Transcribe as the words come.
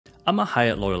I'm a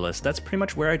Hyatt loyalist. That's pretty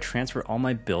much where I transfer all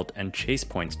my Bilt and Chase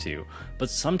points to. But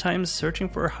sometimes searching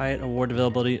for Hyatt award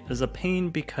availability is a pain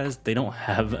because they don't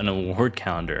have an award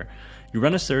calendar. You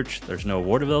run a search, there's no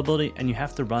award availability, and you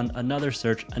have to run another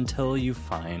search until you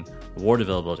find award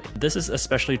availability. This is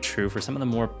especially true for some of the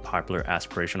more popular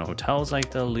aspirational hotels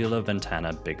like the Lila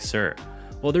Ventana Big Sur.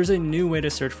 Well, there's a new way to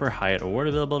search for Hyatt award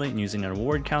availability using an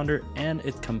award calendar, and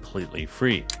it's completely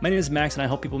free. My name is Max, and I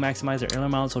help people maximize their airline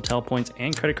miles, hotel points,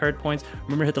 and credit card points.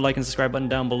 Remember to hit the like and subscribe button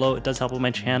down below. It does help with my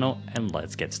channel, and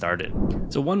let's get started.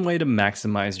 So one way to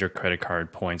maximize your credit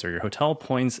card points or your hotel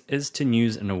points is to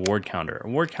use an award calendar.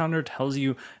 Award calendar tells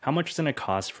you how much it's going to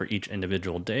cost for each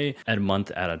individual day and a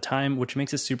month at a time, which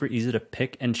makes it super easy to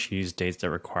pick and choose dates that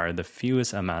require the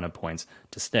fewest amount of points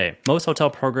to stay. Most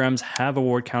hotel programs have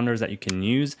award calendars that you can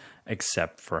use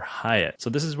except for Hyatt. So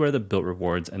this is where the Bilt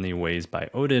Rewards and the Awayz by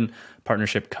Odynn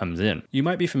partnership comes in. You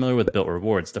might be familiar with Bilt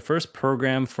Rewards. The first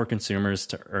program for consumers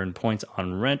to earn points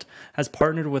on rent has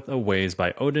partnered with Awayz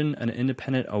by Odynn, an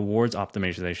independent awards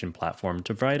optimization platform,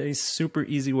 to provide a super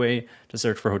easy way to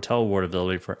search for hotel award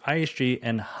availability for IHG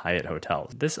and Hyatt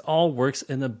hotels. This all works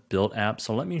in the Bilt app,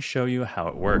 so let me show you how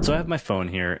it works. So I have my phone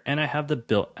here and I have the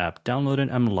Bilt app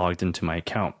downloaded. I'm logged into my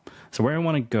account. So where I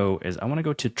want to go is I want to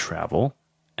go to travel,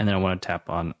 and then I want to tap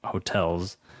on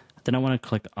hotels. Then I want to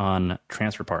click on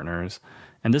transfer partners.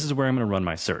 And this is where I'm going to run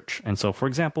my search. And so, for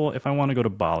example, if I want to go to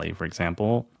Bali, for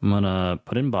example, I'm going to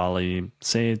put in Bali,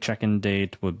 say check-in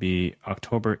date would be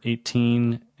October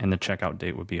 18, and the checkout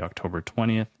date would be October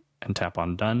 20th, and tap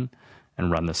on done and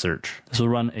run the search. This will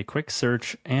run a quick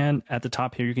search. And at the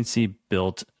top here, you can see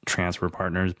Bilt Transfer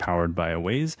Partners powered by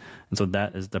Awayz. And so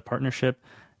that is the partnership.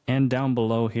 And down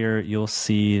below here, you'll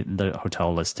see the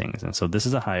hotel listings. And so this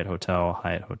is a Hyatt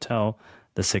hotel,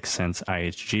 the 6 Sense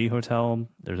IHG hotel.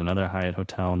 There's another Hyatt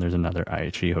hotel, and there's another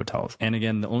IHG hotels. And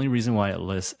again, the only reason why it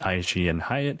lists IHG and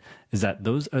Hyatt is that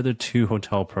those are the two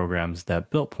hotel programs that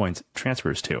Bilt Points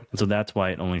transfers to. And so that's why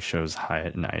it only shows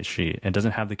Hyatt and IHG. It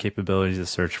doesn't have the capabilities to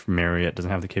search for Marriott,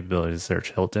 doesn't have the capability to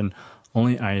search Hilton,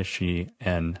 only IHG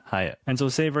and Hyatt. And so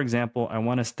say, for example, I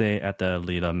want to stay at the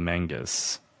Lila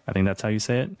Mangus. I think that's how you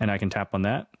say it. And I can tap on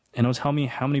that and it'll tell me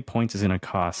how many points it's going to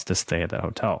cost to stay at that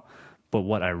hotel. But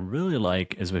what I really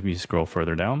like is if you scroll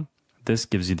further down, this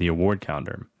gives you the award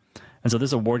calendar. And so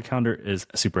this award calendar is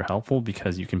super helpful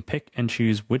because you can pick and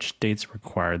choose which dates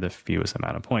require the fewest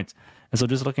amount of points. And so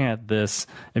just looking at this,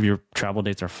 if your travel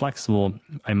dates are flexible,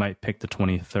 I might pick the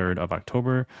 23rd of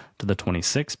October to the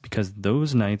 26th because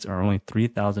those nights are only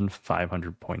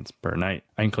 3,500 points per night.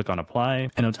 I can click on apply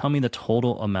and it'll tell me the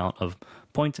total amount of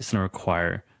points it's going to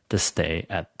require to stay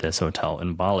at this hotel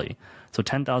in Bali. So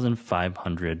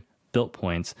 10,500 Bilt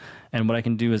points. And what I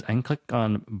can do is I can click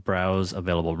on browse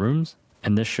available rooms.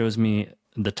 And this shows me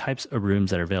the types of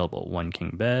rooms that are available. 1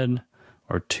 king bed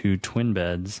or 2 twin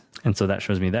beds. And so that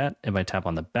shows me that. If I tap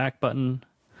on the back button,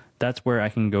 that's where I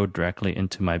can go directly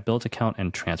into my Bilt account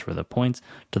and transfer the points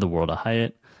to the World of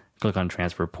Hyatt. Click on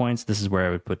transfer points. This is where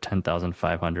I would put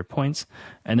 10,500 points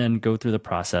and then go through the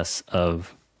process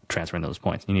of transferring those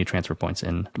points. You need to transfer points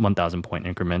in 1,000 point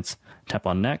increments. Tap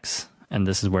on next, and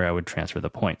this is where I would transfer the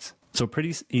points. So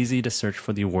pretty easy to search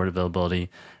for the award availability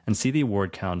and see the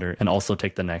award calendar and also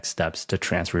take the next steps to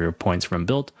transfer your points from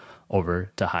Bilt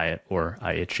over to Hyatt or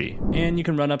IHG. And you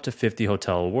can run up to 50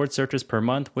 hotel award searches per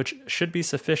month, which should be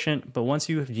sufficient. But once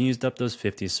you've used up those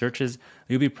 50 searches,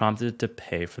 you'll be prompted to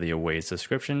pay for the Awayz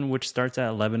subscription, which starts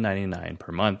at $11.99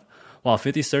 per month. While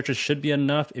 50 searches should be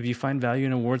enough, if you find value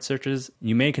in award searches,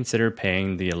 you may consider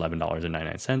paying the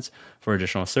 $11.99 for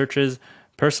additional searches.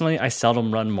 Personally, I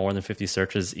seldom run more than 50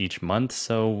 searches each month,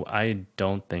 so I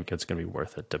don't think it's going to be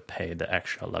worth it to pay the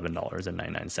extra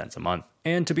 $11.99 a month.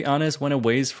 And to be honest, when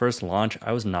Awayz first launched,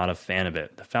 I was not a fan of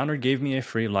it. The founder gave me a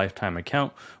free lifetime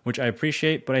account, which I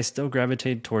appreciate, but I still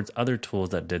gravitate towards other tools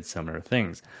that did similar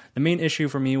things. The main issue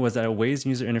for me was that Awayz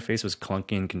user interface was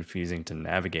clunky and confusing to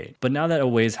navigate. But now that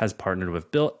Awayz has partnered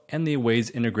with Bilt and the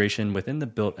Awayz integration within the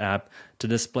Bilt app to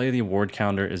display the award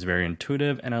calendar is very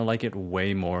intuitive, and I like it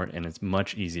way more, and it's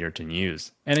much easier to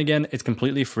use. And again, it's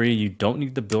completely free. You don't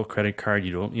need the Bilt credit card.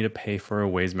 You don't need to pay for a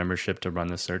Awayz membership to run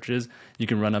the searches. You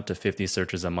can run up to 50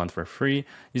 searches a month for free. You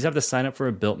just have to sign up for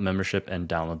a Bilt membership and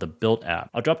download the Bilt app.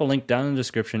 I'll drop a link down in the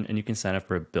description and you can sign up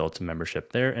for a Bilt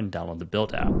membership there and download the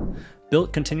Bilt app.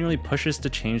 Bilt continually pushes to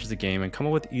change the game and come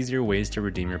up with easier ways to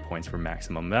redeem your points for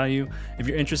maximum value. If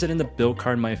you're interested in the Bilt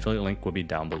card, my affiliate link will be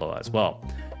down below as well.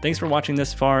 Thanks for watching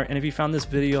this far, and if you found this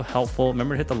video helpful,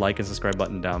 remember to hit the like and subscribe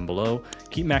button down below.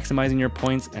 Keep maximizing your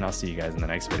points, and I'll see you guys in the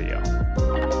next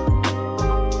video.